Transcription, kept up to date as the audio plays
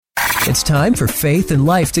It's time for Faith and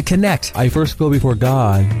Life to connect. I first go before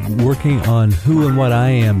God, working on who and what I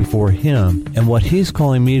am before Him and what He's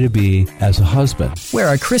calling me to be as a husband. Where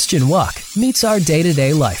our Christian walk meets our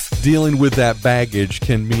day-to-day life. Dealing with that baggage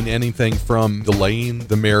can mean anything from delaying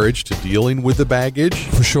the marriage to dealing with the baggage.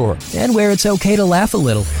 For sure. And where it's okay to laugh a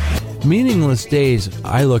little. Meaningless days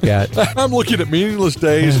I look at. I'm looking at meaningless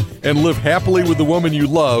days and live happily with the woman you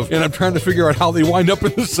love, and I'm trying to figure out how they wind up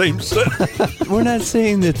in the same sentence. We're not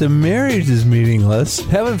saying that the marriage is meaningless.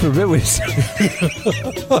 Heaven forbid we say.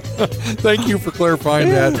 Thank you for clarifying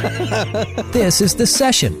that. This is The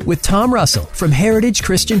Session with Tom Russell from Heritage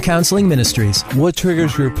Christian Counseling Ministries. What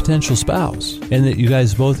triggers your potential spouse? And that you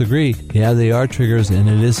guys both agree, yeah, they are triggers, and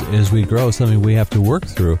it is, as we grow, something we have to work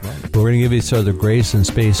through. But we're going to give each other grace and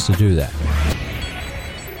space to do that.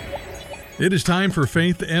 It is time for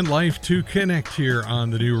Faith and Life to connect here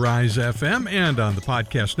on the new Rise FM and on the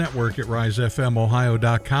podcast network at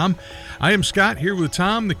risefmohio.com. I am Scott, here with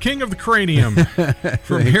Tom, the king of the cranium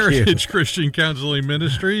from Heritage Christian Counseling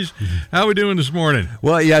Ministries. How are we doing this morning?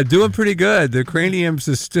 Well, yeah, doing pretty good. The craniums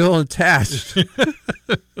is still attached.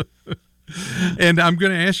 And I'm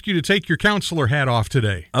going to ask you to take your counselor hat off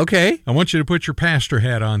today. Okay. I want you to put your pastor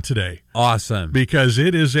hat on today. Awesome. Because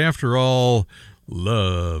it is, after all,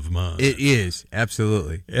 Love Month. It is,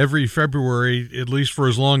 absolutely. Every February, at least for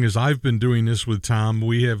as long as I've been doing this with Tom,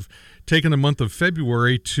 we have taken the month of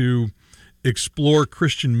February to explore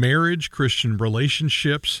Christian marriage, Christian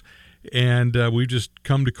relationships, and we've just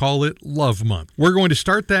come to call it Love Month. We're going to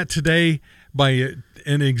start that today by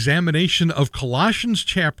an examination of Colossians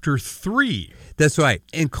chapter 3. That's right.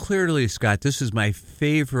 And clearly, Scott, this is my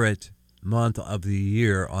favorite month of the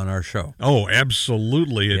year on our show. Oh,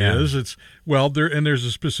 absolutely it is. It's there's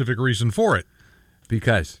a specific reason for it.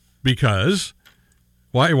 Because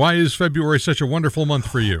why is February such a wonderful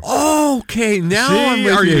month for you? Okay, now I'm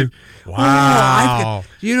with you. Wow.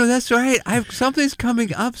 That's right. Something's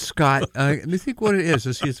coming up, Scott. Let me think what it is.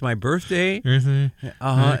 Let's see, it's my birthday.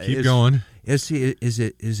 Mm-hmm. Keep going. Is it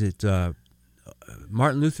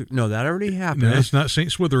Martin Luther? No, that already happened. No, it's not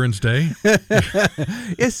St. Swithin's Day.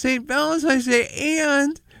 It's St. Valentine's Day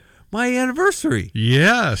and my anniversary.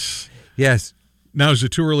 Yes. Now, is it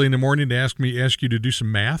too early in the morning to ask you to do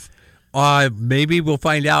some math? Maybe we'll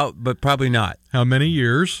find out, but probably not. How many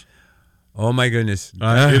years? Oh, my goodness.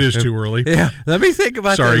 It is too early. Yeah. Let me think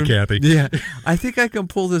about that. Sorry, Kathy. Yeah. I think I can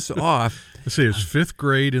pull this off. Let's see, it's fifth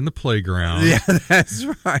grade in the playground. Yeah, that's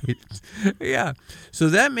right. Yeah. So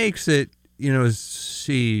that makes it,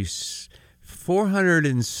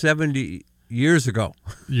 470 years ago.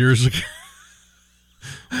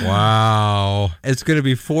 Wow. It's going to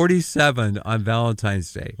be 47 on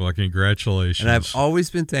Valentine's Day. Well, congratulations. And I've always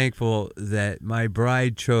been thankful that my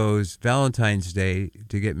bride chose Valentine's Day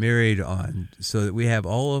to get married on, so that we have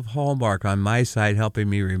all of Hallmark on my side helping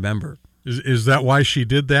me remember. Is that why she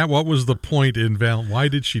did that? What was the point in why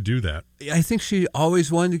did she do that? I think she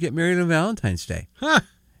always wanted to get married on Valentine's Day. Huh.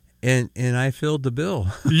 And I filled the bill.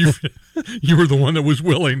 You were the one that was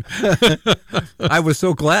willing. I was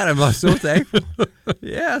so glad. I'm so thankful.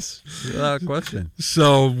 Yes, without question.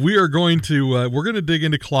 So we are going to dig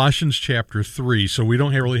into Colossians chapter 3. So we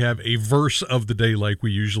don't really have a verse of the day like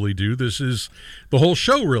we usually do. This is the whole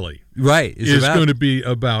show, really. Right. It's going to be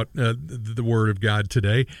about the Word of God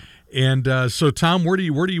today. And so, Tom, where do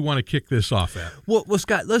you want to kick this off at? Well,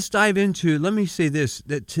 Scott, let's dive into. Let me say this: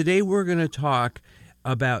 that today we're going to talk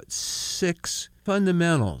about 6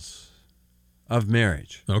 fundamentals of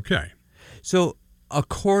marriage. Okay. So,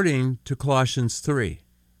 according to Colossians 3.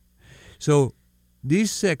 So,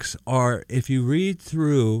 these 6 are, if you read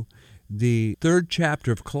through the 3rd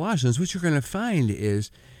chapter of Colossians, what you're going to find is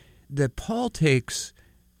that Paul takes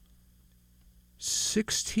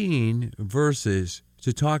 16 verses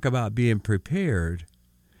to talk about being prepared,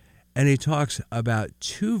 and he talks about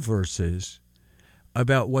 2 verses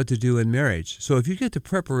about what to do in marriage. So if you get the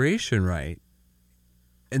preparation right,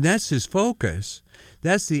 and that's his focus,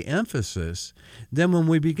 that's the emphasis, then when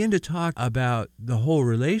we begin to talk about the whole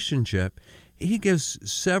relationship, he gives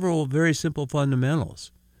several very simple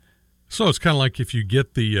fundamentals. So it's kind of like if you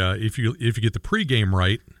get the if you get the pregame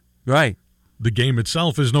right, the game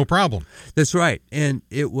itself is no problem. That's right. And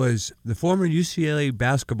it was the former UCLA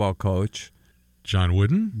basketball coach, John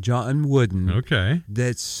Wooden, okay,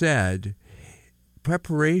 that said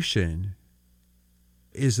preparation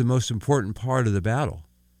is the most important part of the battle.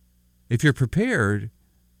 If you're prepared,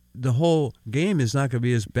 the whole game is not going to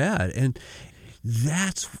be as bad. And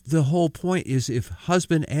that's the whole point, is if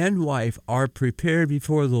husband and wife are prepared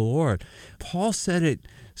before the Lord. Paul said it,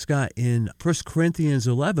 Scott, in 1 Corinthians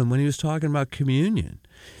 11 when he was talking about communion,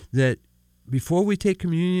 that before we take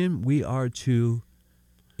communion, we are to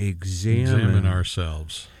examine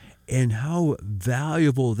ourselves. And how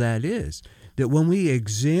valuable that is. That when we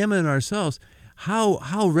examine ourselves,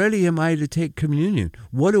 how ready am I to take communion?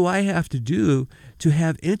 What do I have to do to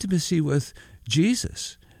have intimacy with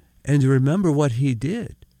Jesus and to remember what he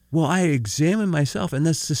did? Well, I examine myself, and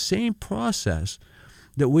that's the same process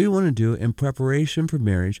that we want to do in preparation for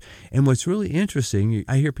marriage. And what's really interesting,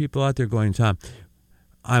 I hear people out there going, Tom,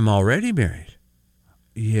 I'm already married.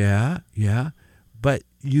 Yeah, but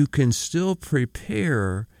you can still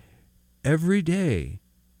prepare every day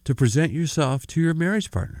to present yourself to your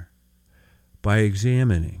marriage partner by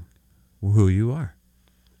examining who you are.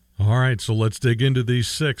 All right, so let's dig into these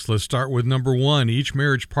 6. Let's start with number 1. Each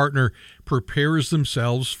marriage partner prepares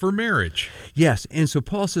themselves for marriage. Yes, and so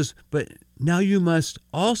Paul says, but now you must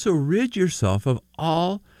also rid yourself of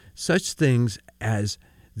all such things as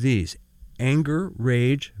these: anger,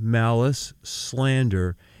 rage, malice,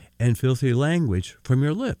 slander, and filthy language from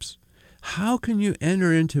your lips. How can you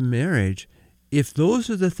enter into marriage if those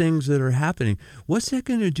are the things that are happening? What's that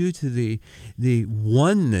going to do to the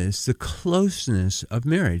oneness, the closeness of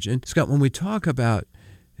marriage? And Scott, when we talk about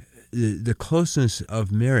the closeness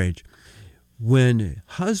of marriage, when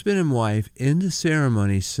husband and wife in the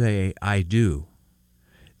ceremony say, I do,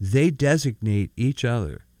 they designate each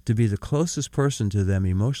other to be the closest person to them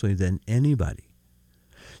emotionally than anybody.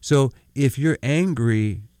 So if you're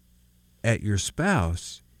angry at your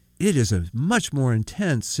spouse, it is a much more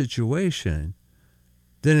intense situation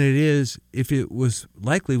than it is if it was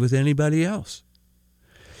likely with anybody else.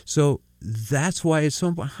 So that's why it's so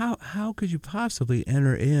important. How could you possibly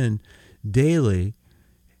enter in daily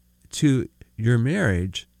to your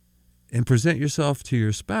marriage and present yourself to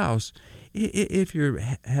your spouse if you're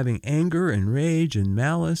having anger and rage and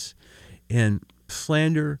malice and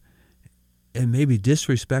slander and maybe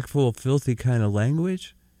disrespectful, filthy kind of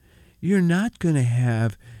language? You're not going to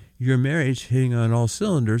have your marriage hitting on all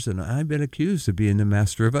cylinders, and I've been accused of being the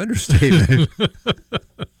master of understatement.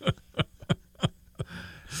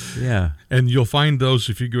 Yeah. And you'll find those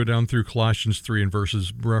if you go down through Colossians 3 and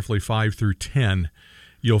verses roughly 5 through 10,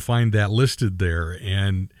 you'll find that listed there.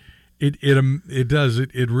 And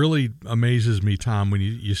it really amazes me, Tom, when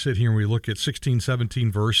you sit here and we look at 16,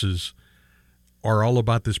 17 verses are all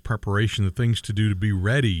about this preparation, the things to do to be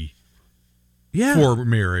ready for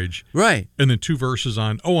marriage. Right. And then 2 verses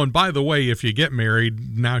on, and by the way, if you get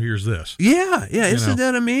married, now here's this. Yeah. Isn't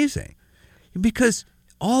that amazing? Because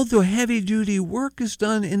all the heavy-duty work is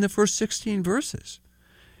done in the first 16 verses.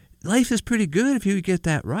 Life is pretty good if you get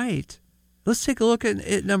that right. Let's take a look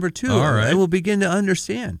at number 2, all right, and we'll begin to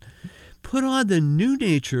understand. Put on the new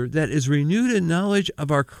nature that is renewed in knowledge of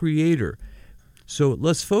our Creator. So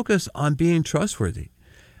let's focus on being trustworthy.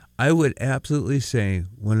 I would absolutely say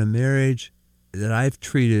when a marriage that I've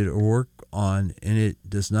treated or worked on and it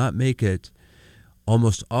does not make it,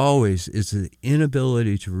 almost always is the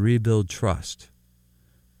inability to rebuild trust.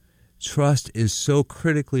 Trust is so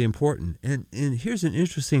critically important. And here's an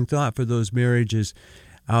interesting thought for those marriages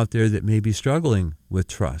out there that may be struggling with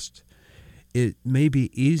trust. It may be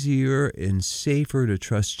easier and safer to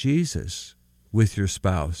trust Jesus with your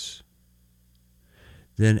spouse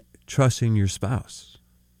than trusting your spouse.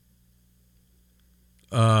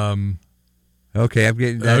 Okay, I'm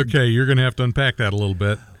getting that. Okay, you're going to have to unpack that a little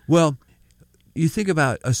bit. Well, you think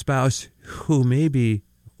about a spouse who maybe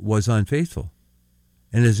was unfaithful,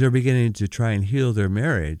 and as they're beginning to try and heal their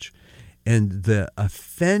marriage, and the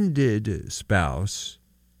offended spouse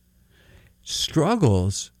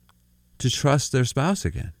struggles to trust their spouse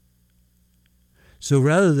again. So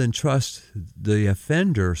rather than trust the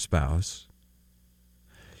offender spouse,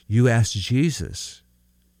 you ask Jesus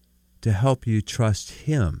to help you trust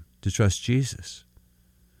him, to trust Jesus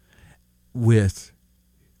with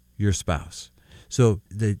your spouse. So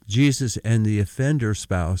that Jesus and the offender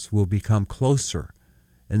spouse will become closer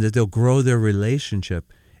and that they'll grow their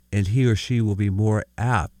relationship, and he or she will be more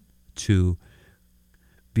apt to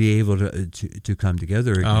be able to come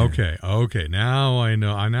together again. Okay. Now I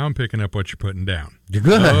know. Now I'm picking up what you're putting down. You're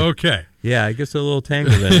good. Okay. Yeah, it gets a little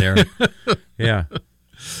tangled in there. Yeah.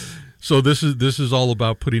 So this is all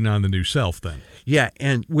about putting on the new self then. Yeah,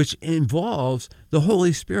 and which involves the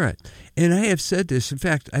Holy Spirit. And I have said this. In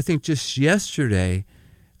fact, I think just yesterday,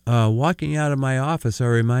 walking out of my office, I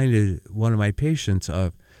reminded one of my patients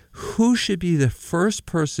of who should be the first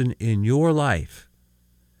person in your life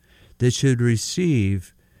that should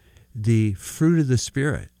receive the fruit of the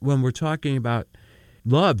Spirit. When we're talking about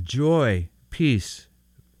love, joy, peace,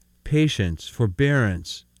 patience,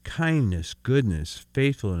 forbearance, kindness, goodness,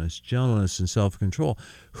 faithfulness, gentleness, and self-control,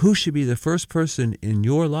 who should be the first person in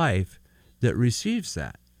your life that receives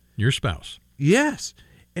that. Your spouse. Yes.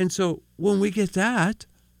 And so when we get that,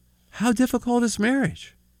 how difficult is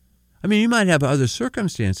marriage? I mean, you might have other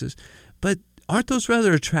circumstances, but aren't those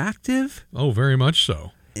rather attractive? Oh, very much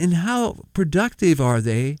so. And how productive are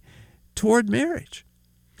they toward marriage?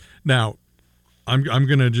 Now, I'm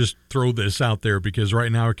going to just throw this out there because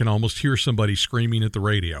right now I can almost hear somebody screaming at the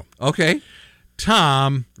radio. Okay.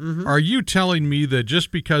 Tom, are you telling me that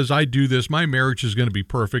just because I do this, my marriage is going to be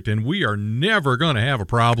perfect and we are never going to have a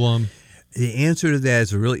problem? The answer to that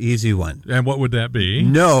is a really easy one. And what would that be?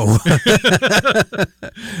 No.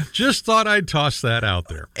 Just thought I'd toss that out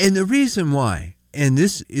there. And the reason why, and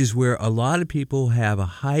this is where a lot of people have a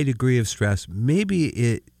high degree of stress, maybe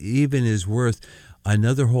it even is worth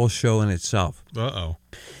another whole show in itself. Uh-oh.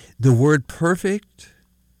 The word perfect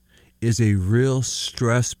is a real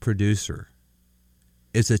stress producer.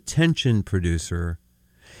 It's a tension producer.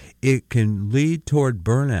 It can lead toward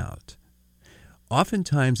burnout.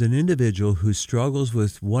 Oftentimes, an individual who struggles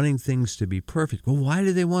with wanting things to be perfect, well, why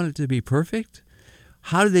do they want it to be perfect?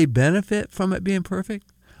 How do they benefit from it being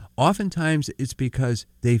perfect? Oftentimes, it's because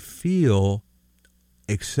they feel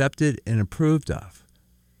accepted and approved of.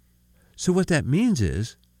 So what that means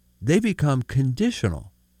is they become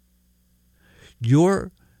conditional.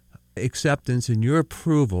 Your acceptance and your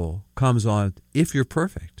approval comes on if you're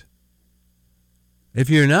perfect. If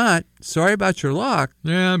you're not, sorry about your luck.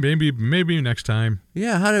 Yeah, maybe next time.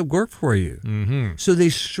 Yeah, how did it work for you? Mm-hmm. So they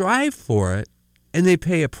strive for it, and they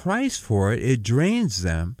pay a price for it. It drains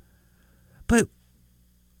them. But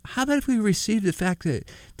how about if we receive the fact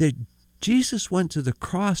that Jesus went to the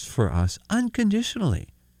cross for us unconditionally?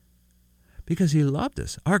 Because he loved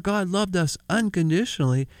us. Our God loved us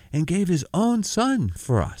unconditionally and gave his own son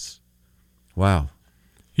for us. Wow.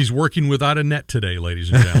 He's working without a net today,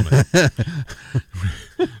 ladies and gentlemen.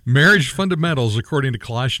 Marriage fundamentals, according to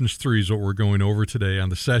Colossians 3, is what we're going over today on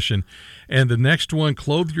the session. And the next one,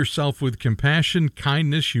 clothe yourself with compassion,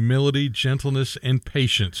 kindness, humility, gentleness, and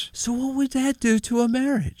patience. So what would that do to a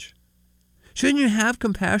marriage? Shouldn't you have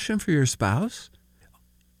compassion for your spouse?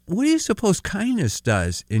 What do you suppose kindness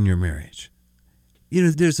does in your marriage? You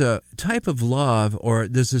know, there's a type of love, or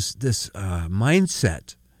there's this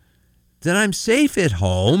mindset that I'm safe at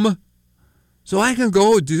home, so I can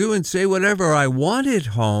go do and say whatever I want at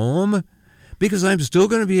home because I'm still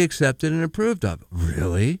going to be accepted and approved of.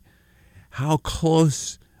 Really? How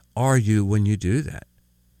close are you when you do that?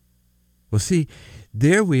 Well, see,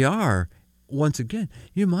 there we are. Once again,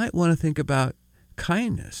 you might want to think about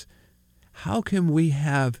kindness. How can we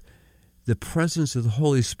have the presence of the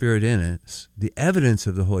Holy Spirit in us, the evidence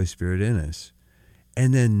of the Holy Spirit in us,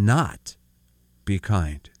 and then not be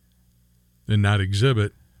kind? And not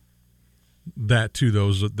exhibit that to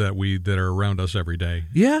those that are around us every day.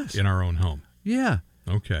 Yes. In our own home. Yeah.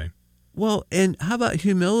 Okay. Well, and how about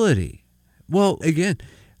humility? Well, again,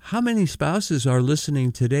 how many spouses are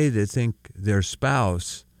listening today that think their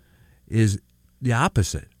spouse is the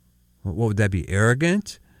opposite? What would that be?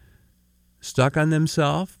 Arrogant? Stuck on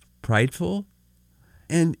themselves? Prideful?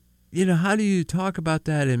 And, you know, how do you talk about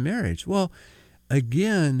that in marriage? Well,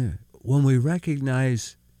 again, when we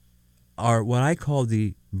recognize what I call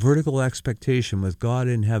the vertical expectation with God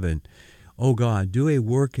in heaven. Oh God, do a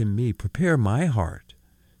work in me. Prepare my heart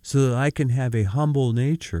so that I can have a humble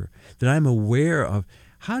nature, that I'm aware of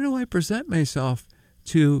how do I present myself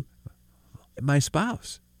to my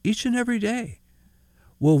spouse each and every day.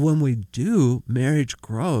 Well, when we do, marriage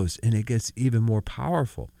grows and it gets even more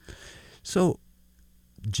powerful. So,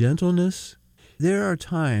 gentleness. There are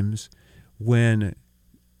times when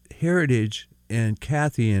Heritage and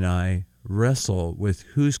Kathy and I wrestle with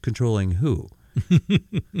who's controlling who.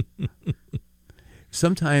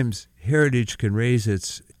 Sometimes Heritage can raise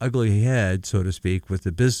its ugly head, so to speak, with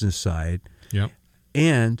the business side. Yep.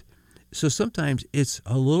 And so sometimes it's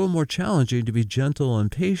a little more challenging to be gentle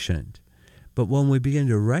and patient. But when we begin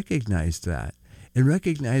to recognize that and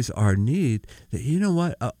recognize our need, that, you know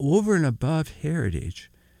what, over and above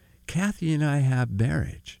Heritage, Kathy and I have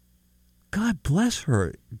marriage. God bless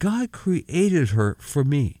her. God created her for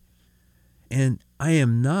me. And I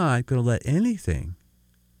am not going to let anything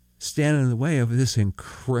stand in the way of this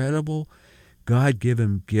incredible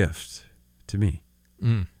God-given gift to me.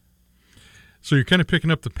 Mm. So you're kind of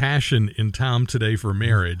picking up the passion in Tom today for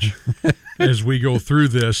marriage as we go through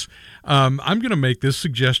this. I'm going to make this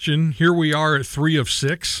suggestion. Here we are at 3 of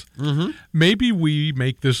 6. Mm-hmm. Maybe we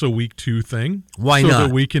make this a week 2 thing. Why not? So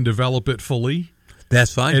that we can develop it fully.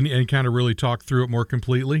 That's fine. And kind of really talk through it more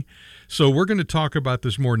completely. So we're going to talk about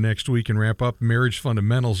this more next week and wrap up marriage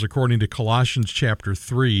fundamentals according to Colossians chapter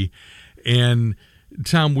 3. And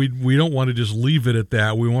Tom, we don't want to just leave it at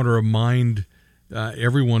that. We want to remind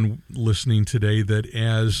everyone listening today that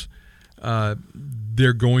as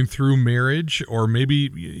they're going through marriage, or maybe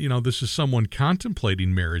this is someone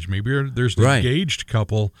contemplating marriage. Maybe there's an engaged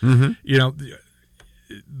couple.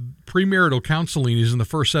 Premarital counseling is in the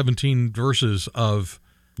first 17 verses of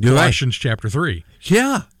Colossians chapter 3.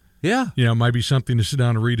 Yeah. It might be something to sit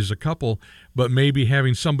down and read as a couple, but maybe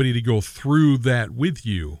having somebody to go through that with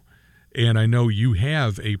you. And I know you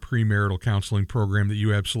have a premarital counseling program that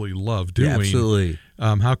you absolutely love doing. Yeah, absolutely.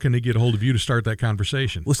 How can they get a hold of you to start that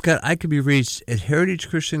conversation? Well, Scott, I can be reached at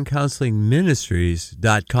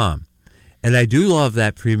heritagechristiancounselingministries.com. And I do love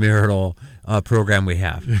that premarital program we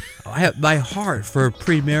have. My heart for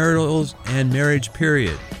premaritals and marriage,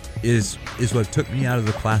 period, is what took me out of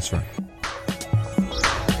the classroom.